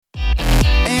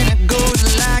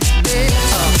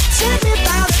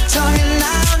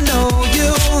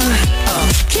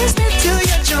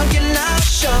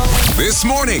This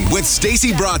Morning with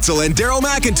Stacey Brotzel and Daryl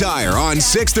McIntyre on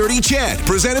 630 CHED,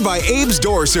 presented by Abe's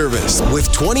Door Service,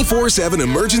 with 24/7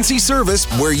 emergency service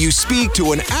where you speak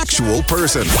to an actual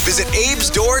person. Visit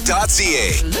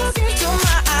abesdoor.ca. Look into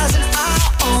my eyes and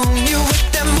I'll own you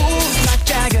with them moves like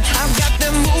Jagger. I've got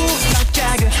them moves like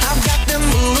Jagger. I've got them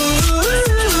moves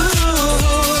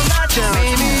like Jagger.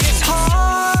 Maybe it's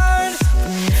hard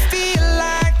when you feel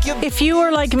like you're... If you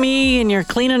are like me and you're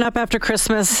cleaning up after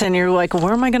Christmas and you're like,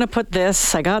 where am I going to put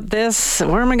this? I got this.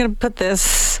 Where am I going to put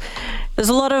this? There's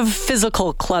a lot of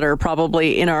physical clutter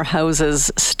probably in our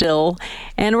houses still.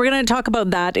 And we're going to talk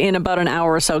about that in about an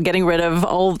hour or so, getting rid of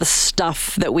all of the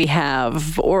stuff that we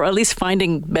have, or at least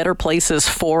finding better places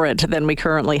for it than we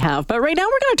currently have. But right now we're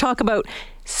going to talk about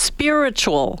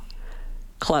spiritual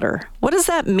clutter. What does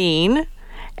that mean?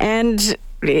 And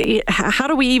how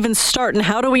do we even start, and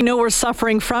how do we know we're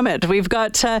suffering from it? We've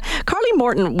got Carly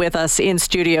Morton with us in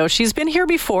studio. She's been here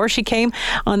before. She came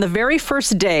on the very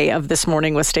first day of This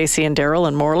Morning with Stacey and Daryl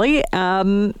and Morley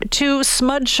to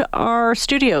smudge our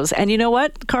studios. And you know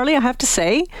what, Carly, I have to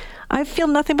say, I feel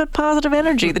nothing but positive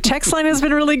energy. The text line has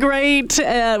been really great.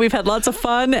 We've had lots of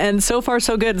fun, and so far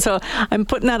so good. So I'm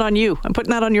putting that on you. I'm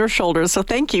putting that on your shoulders. So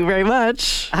thank you very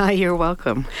much. You're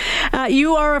welcome.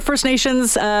 You are a First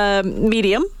Nations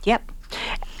medium. Yep.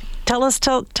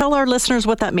 Tell our listeners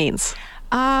what that means.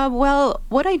 Well,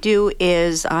 what I do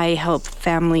is I help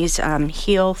families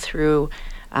heal through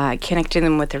connecting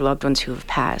them with their loved ones who have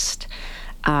passed.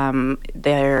 I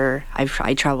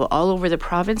travel all over the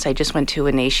province. I just went to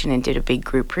a nation and did a big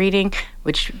group reading,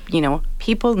 which,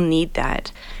 people need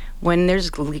that. When there's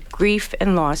grief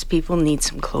and loss, people need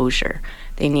some closure.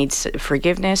 They need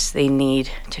forgiveness. They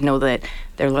need to know that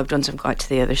their loved ones have got to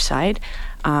the other side.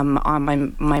 On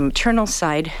my maternal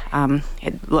side,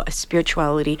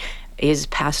 spirituality is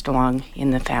passed along in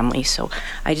the family. So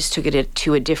I just took it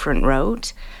to a different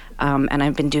route. And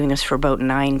I've been doing this for about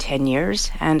 9-10 years,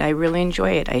 and I really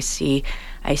enjoy it. I see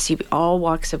all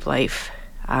walks of life,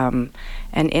 and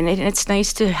it's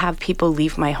nice to have people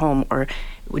leave my home or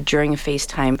during a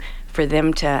FaceTime for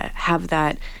them to have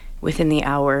that within the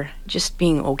hour, just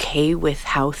being okay with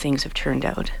how things have turned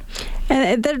out.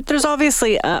 And there's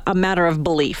obviously a matter of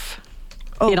belief.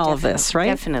 In all of this, right?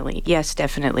 Definitely. Yes,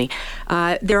 definitely.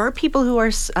 There are people who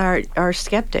are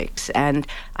skeptics, and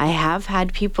I have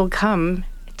had people come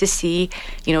to see,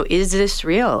 is this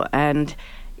real? And,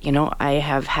 I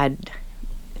have had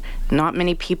not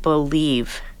many people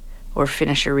leave or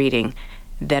finish a reading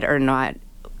that are not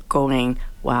going,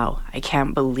 wow, I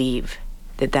can't believe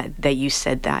that you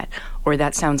said that, or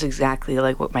that sounds exactly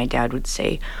like what my dad would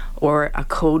say, or a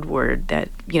code word that,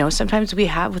 sometimes we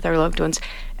have with our loved ones.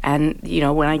 And,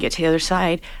 when I get to the other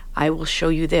side, I will show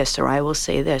you this, or I will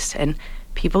say this. And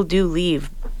people do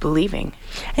leave believing.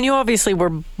 And you obviously were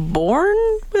born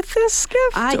with this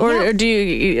gift? Or do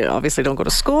you obviously don't go to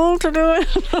school to do it?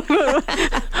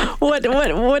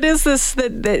 What is this?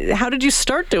 How did you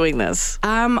start doing this?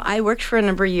 I worked for a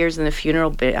number of years in the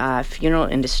funeral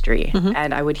industry,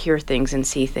 and I would hear things and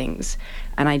see things.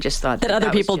 And I just thought that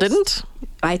other people didn't?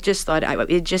 I just thought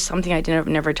it's just something I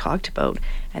never talked about.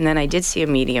 And then I did see a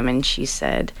medium, and she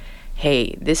said,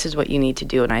 hey, this is what you need to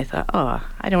do. And I thought, oh,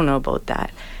 I don't know about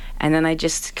that. And then I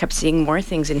just kept seeing more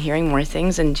things and hearing more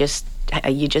things, and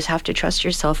you just have to trust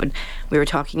yourself. And we were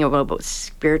talking about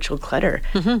spiritual clutter.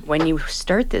 When you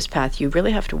start this path, you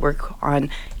really have to work on,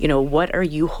 what are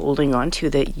you holding on to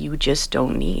that you just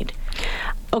don't need?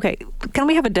 Okay, can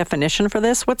we have a definition for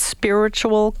this? What's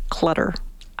spiritual clutter?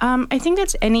 I think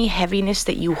that's any heaviness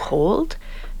that you hold,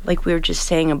 like we were just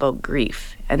saying about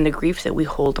grief and the grief that we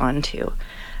hold on to.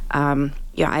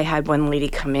 I had one lady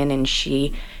come in, and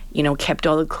she, kept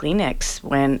all the Kleenex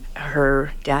when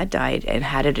her dad died and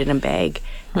had it in a bag.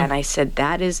 And I said,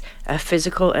 that is a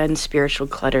physical and spiritual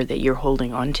clutter that you're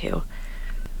holding on to.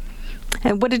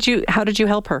 And how did you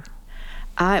help her?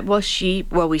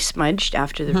 We smudged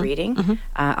after the reading.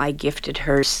 I gifted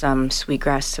her some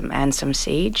sweetgrass and some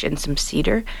sage and some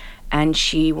cedar, and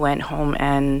she went home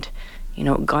and,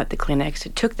 got the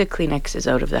Kleenex. Took the Kleenexes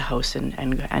out of the house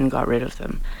and got rid of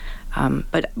them.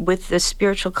 But with the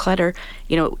spiritual clutter,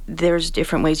 there's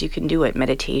different ways you can do it.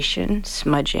 Meditation,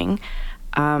 smudging.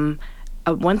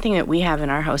 One thing that we have in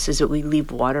our house is that we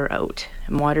leave water out.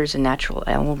 And water is a natural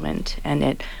element, and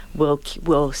it will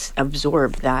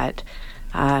absorb that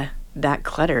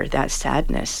clutter, that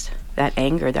sadness, that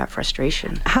anger, that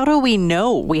frustration. How do we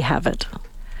know we have it?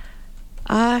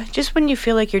 Just when you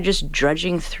feel like you're just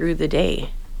drudging through the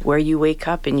day, where you wake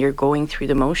up and you're going through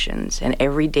the motions, and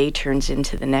every day turns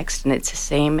into the next, and it's the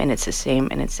same, and it's the same,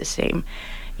 and it's the same.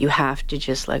 You have to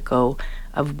just let go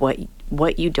of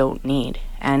what you don't need.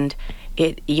 And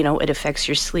it affects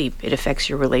your sleep. It affects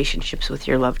your relationships with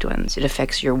your loved ones. It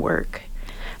affects your work.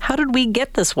 How did we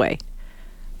get this way?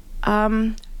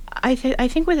 I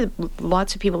think with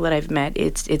lots of people that I've met,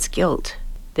 it's guilt.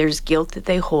 There's guilt that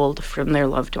they hold from their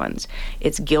loved ones.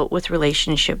 It's guilt with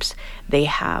relationships they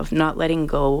have, not letting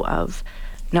go of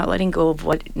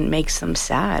what makes them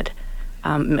sad,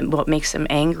 what makes them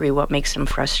angry, what makes them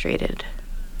frustrated.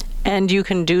 And you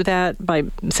can do that by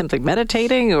simply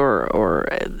meditating, or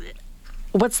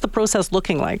what's the process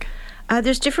looking like?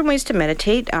 There's different ways to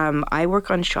meditate. I work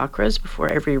on chakras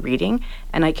before every reading,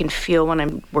 and I can feel when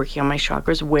I'm working on my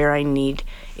chakras where I need.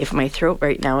 If my throat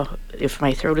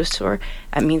is sore,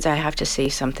 that means I have to say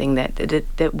something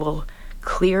that will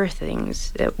clear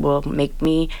things, that will make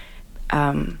me,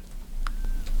 that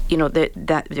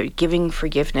they're giving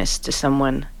forgiveness to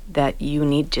someone that you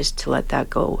need just to let that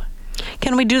go.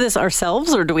 Can we do this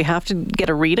ourselves, or do we have to get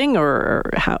a reading, or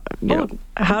how?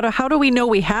 How do we know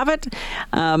we have it?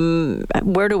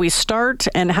 Where do we start,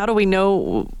 and how do we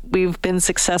know we've been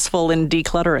successful in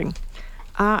decluttering?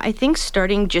 I think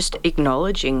starting just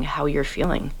acknowledging how you're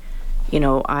feeling.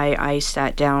 I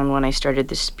sat down when I started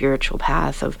this spiritual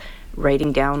path of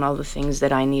writing down all the things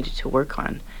that I needed to work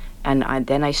on, and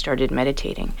then I started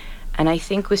meditating. And I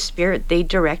think with spirit, they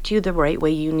direct you the right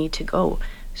way you need to go.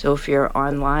 So if you're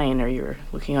online or you're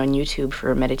looking on YouTube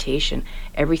for a meditation,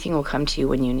 everything will come to you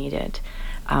when you need it.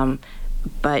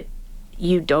 But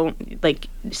you don't, like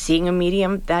seeing a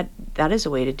medium, that is a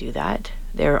way to do that.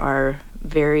 There are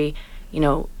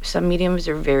some mediums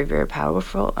are very, very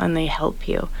powerful and they help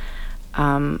you.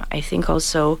 I think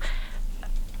also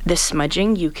the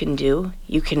smudging you can do.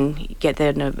 You can get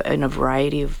that in a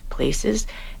variety of places.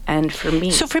 And for me...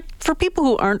 So for people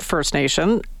who aren't First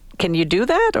Nation, can you do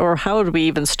that, or how do we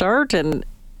even start? And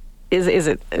is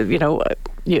it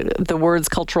the words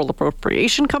cultural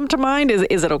appropriation come to mind?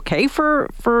 Is it okay for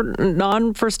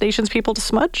non-First Nations people to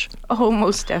smudge? Oh,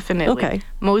 most definitely. Okay,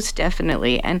 most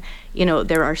definitely. And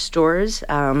there are stores.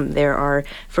 There are,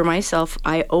 for myself,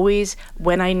 I always,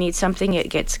 when I need something,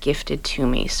 it gets gifted to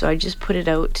me. So I just put it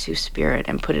out to spirit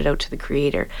and put it out to the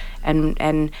Creator.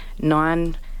 And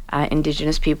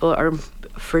non-Indigenous people are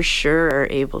for sure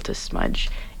able to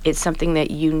smudge. It's something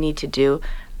that you need to do.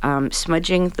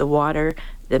 Smudging, the water,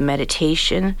 the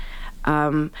meditation,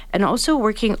 and also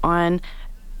working on,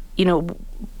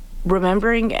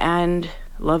 remembering and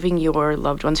loving your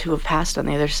loved ones who have passed on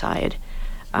the other side,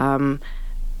 and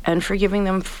forgiving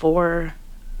them for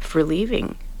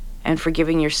leaving, and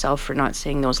forgiving yourself for not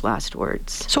saying those last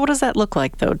words. So what does that look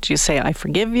like, though? Do you say, I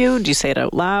forgive you? Do you say it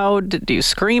out loud? Do you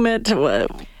scream it?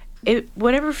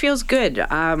 Whatever feels good.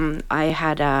 I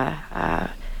had a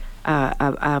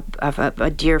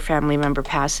dear family member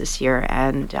pass this year,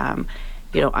 and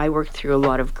I worked through a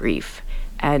lot of grief,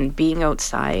 and being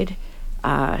outside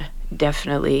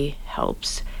definitely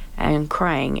helps, and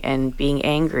crying and being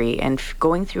angry and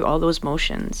going through all those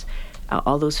motions,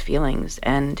 all those feelings,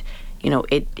 and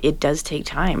it does take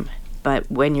time,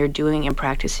 but when you're doing and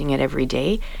practicing it every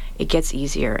day, it gets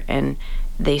easier. And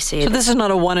they say so this is not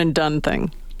a one and done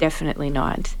thing. Definitely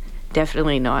not.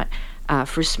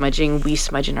 For smudging, we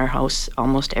smudge in our house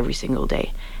almost every single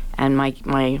day. And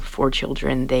my 4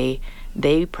 children, they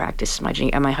practice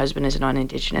smudging. And my husband is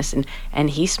non-Indigenous, and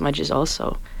he smudges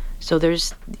also. So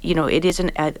there's, it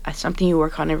isn't something you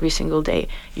work on every single day.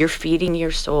 You're feeding your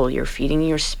soul. You're feeding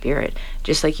your spirit.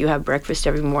 Just like you have breakfast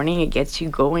every morning, it gets you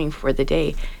going for the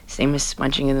day. Same as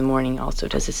smudging in the morning also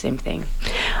does the same thing.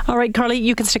 All right, Carly,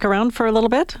 you can stick around for a little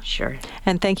bit. Sure.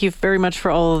 And thank you very much for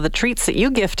all of the treats that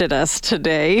you gifted us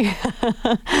today.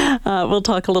 We'll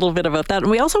talk a little bit about that.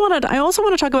 And I also want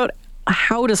to talk about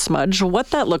how to smudge, what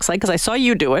that looks like, because I saw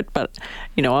you do it, but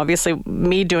obviously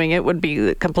me doing it would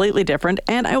be completely different.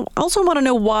 And I also want to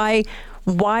know why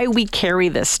we carry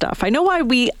this stuff. I know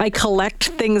why I collect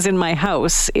things in my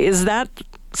house. Is that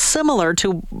similar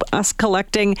to us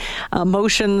collecting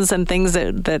emotions and things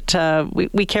that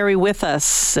we carry with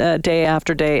us day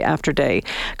after day after day?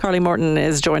 Carly Morton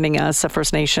is joining us, a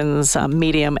First Nations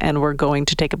medium, and we're going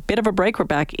to take a bit of a break. We're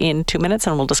back in 2 minutes,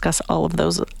 and we'll discuss all of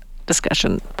those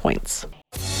discussion points.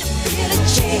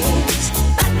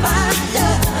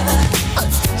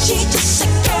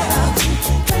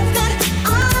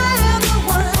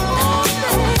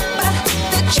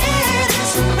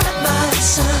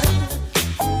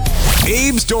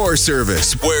 Abe's Door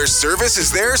Service, where service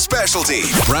is their specialty.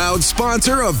 Proud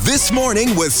sponsor of This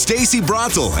Morning with Stacey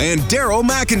Brotzel and Daryl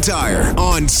McIntyre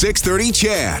on 630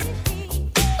 CHAD.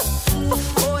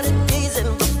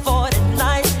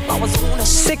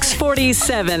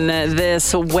 6:47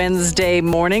 this Wednesday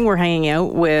morning. We're hanging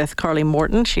out with Carly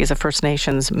Morton. She's a First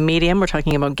Nations medium. We're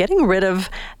talking about getting rid of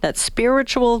that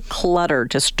spiritual clutter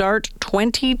to start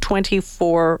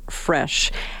 2024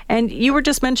 fresh. And you were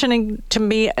just mentioning to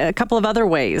me a couple of other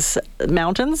ways.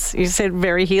 Mountains, you said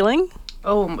very healing?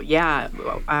 Oh, yeah.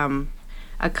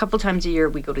 A couple times a year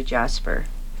we go to Jasper.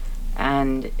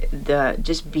 And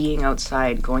just being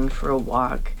outside, going for a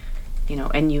walk,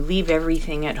 and you leave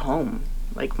everything at home.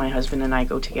 Like my husband and I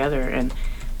go together, and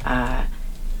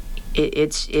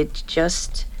it's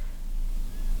just,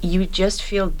 you just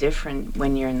feel different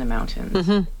when you're in the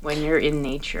mountains, when you're in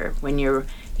nature, when you're,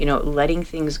 letting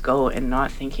things go and not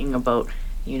thinking about,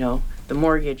 the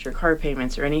mortgage or car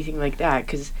payments or anything like that,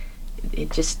 because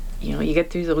it just, you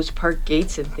get through those park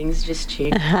gates and things just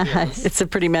change. It's a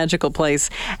pretty magical place.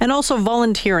 And also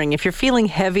volunteering. If you're feeling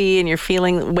heavy and you're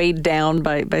feeling weighed down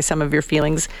by some of your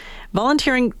feelings,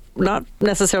 volunteering, not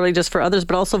necessarily just for others,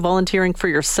 but also volunteering for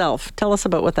yourself. Tell us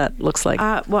about what that looks like.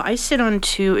 Well, I sit on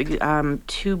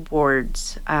two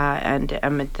boards, and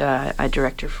I'm a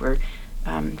director for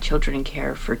Children in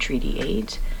Care for Treaty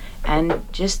 8.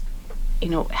 And just,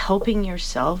 helping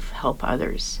yourself help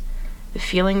others. The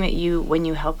feeling that when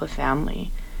you help a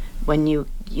family, when you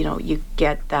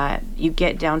get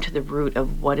down to the root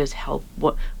of what is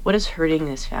hurting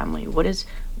this family, what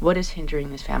is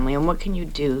hindering this family, and what can you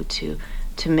do to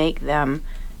make them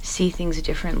see things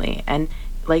differently. And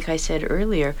like I said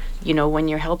earlier, when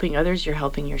you're helping others, you're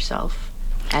helping yourself.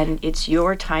 And it's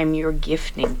your time you're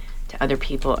gifting to other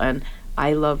people. And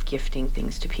I love gifting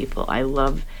things to people. I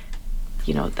love,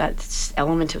 that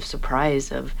element of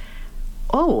surprise of,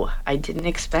 oh, I didn't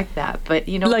expect that. But,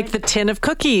 like the tin of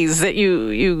cookies that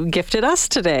you gifted us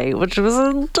today, which was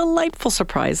a delightful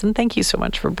surprise. And thank you so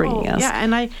much for bringing us.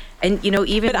 Yeah,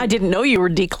 even... But I didn't know you were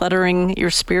decluttering your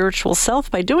spiritual self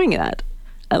by doing that.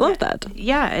 I love that.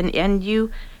 Yeah, and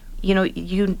you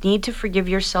need to forgive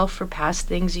yourself for past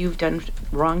things you've done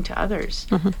wrong to others.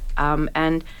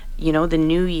 And, the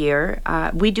new year,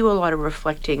 we do a lot of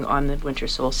reflecting on the winter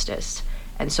solstice.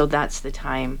 And so that's the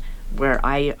time where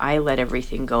I let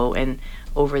everything go, and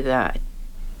over the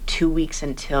 2 weeks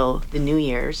until the New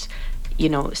Year's,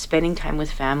 spending time with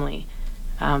family,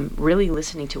 really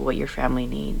listening to what your family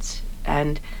needs.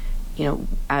 And,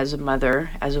 as a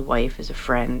mother, as a wife, as a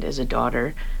friend, as a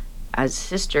daughter, as a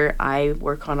sister, I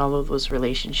work on all of those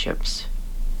relationships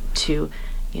to,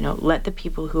 let the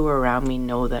people who are around me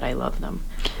know that I love them.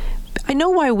 I know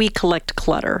why we collect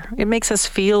clutter. It makes us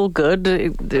feel good.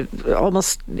 It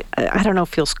almost, I don't know,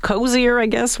 feels cozier, I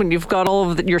guess, when you've got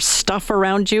all of your stuff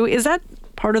around you. Is that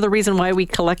part of the reason why we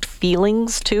collect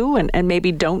feelings too, and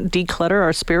maybe don't declutter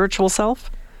our spiritual self?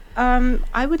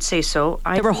 I would say so.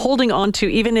 We're holding on to,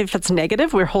 even if it's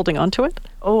negative, we're holding on to it?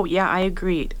 Oh, yeah, I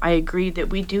agree. I agree that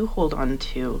we do hold on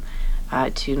to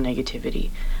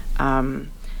negativity.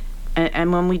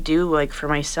 And when we do, like for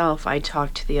myself, I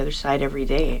talk to the other side every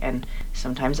day, and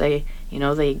sometimes they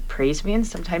praise me, and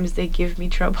sometimes they give me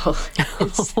trouble.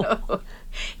 So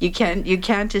you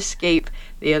can't escape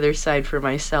the other side for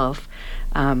myself.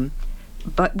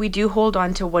 But we do hold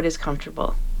on to what is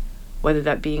comfortable, whether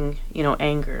that being,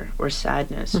 anger or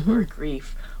sadness or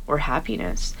grief or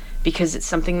happiness, because it's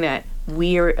something that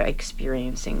we are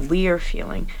experiencing, we are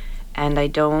feeling. And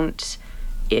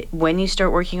when you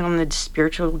start working on the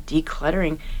spiritual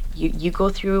decluttering, you go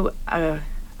through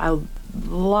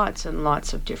lots and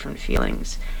lots of different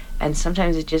feelings. And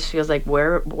sometimes it just feels like,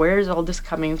 where is all this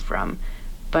coming from?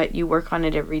 But you work on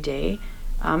it every day.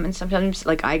 And sometimes,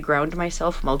 like, I ground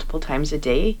myself multiple times a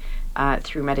day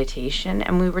through meditation.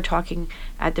 And we were talking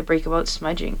at the break about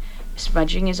smudging.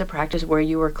 Smudging is a practice where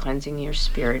you are cleansing your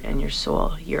spirit and your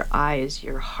soul, your eyes,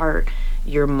 your heart,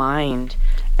 your mind.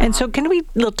 And so can we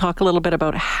talk a little bit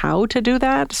about how to do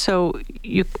that? So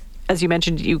you, as you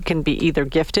mentioned, you can be either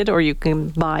gifted or you can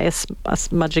buy a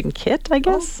smudging kit, I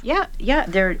guess? Oh, yeah.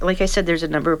 There, like I said, there's a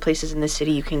number of places in the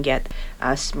city you can get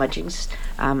smudging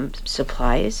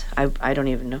supplies. I don't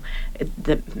even know.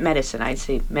 The medicine, I'd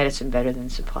say medicine better than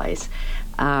supplies.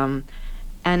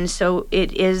 And so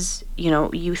it is,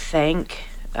 you thank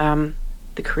the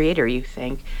Creator, you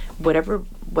thank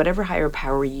whatever higher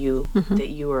power that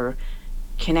you are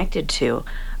connected to,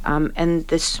 and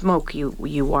the smoke,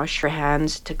 you wash your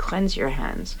hands to cleanse your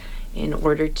hands in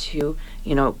order to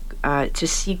to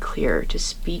see clearer, to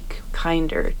speak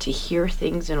kinder, to hear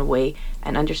things in a way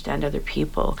and understand other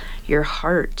people, your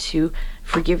heart to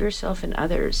forgive yourself and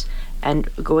others, and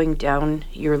going down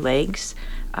your legs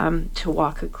to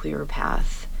walk a clearer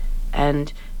path.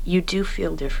 And you do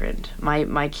feel different.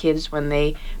 My kids, when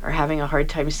they are having a hard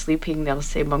time sleeping, they'll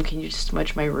say, "Mom, can you just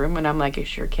smudge my room?" And I'm like, "I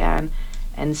sure can."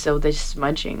 And so the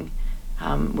smudging,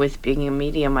 with being a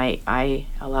medium, I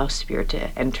allow spirit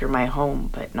to enter my home,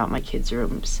 but not my kids'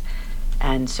 rooms.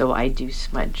 And so I do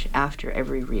smudge after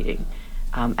every reading,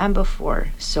 and before.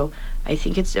 So I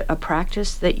think it's a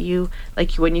practice that you,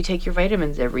 like when you take your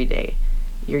vitamins every day,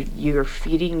 you're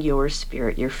feeding your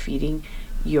spirit, you're feeding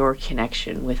your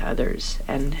connection with others.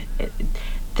 And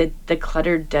the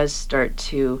clutter does start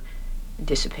to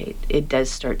dissipate. It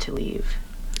does start to leave.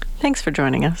 Thanks for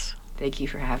joining us. Thank you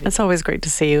for having me. It's always great to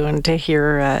see you and to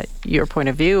hear your point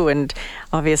of view. And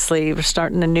obviously, we're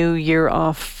starting a new year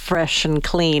off fresh and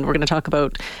clean. We're going to talk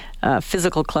about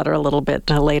physical clutter a little bit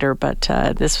later, but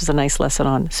this was a nice lesson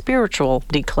on spiritual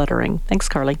decluttering. Thanks,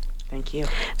 Carly. Thank you.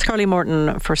 It's Carly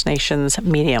Morton, First Nations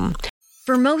medium.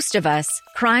 For most of us,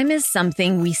 crime is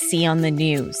something we see on the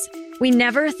news. We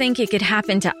never think it could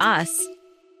happen to us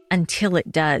until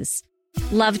it does.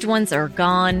 Loved ones are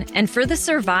gone, and for the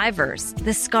survivors,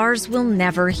 the scars will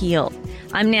never heal.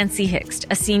 I'm Nancy Hixt,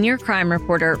 a senior crime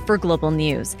reporter for Global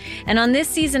News. And on this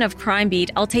season of Crime Beat,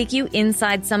 I'll take you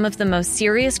inside some of the most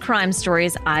serious crime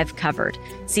stories I've covered.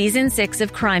 Season 6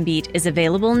 of Crime Beat is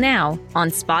available now on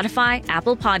Spotify,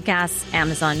 Apple Podcasts,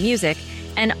 Amazon Music,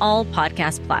 and all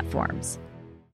podcast platforms.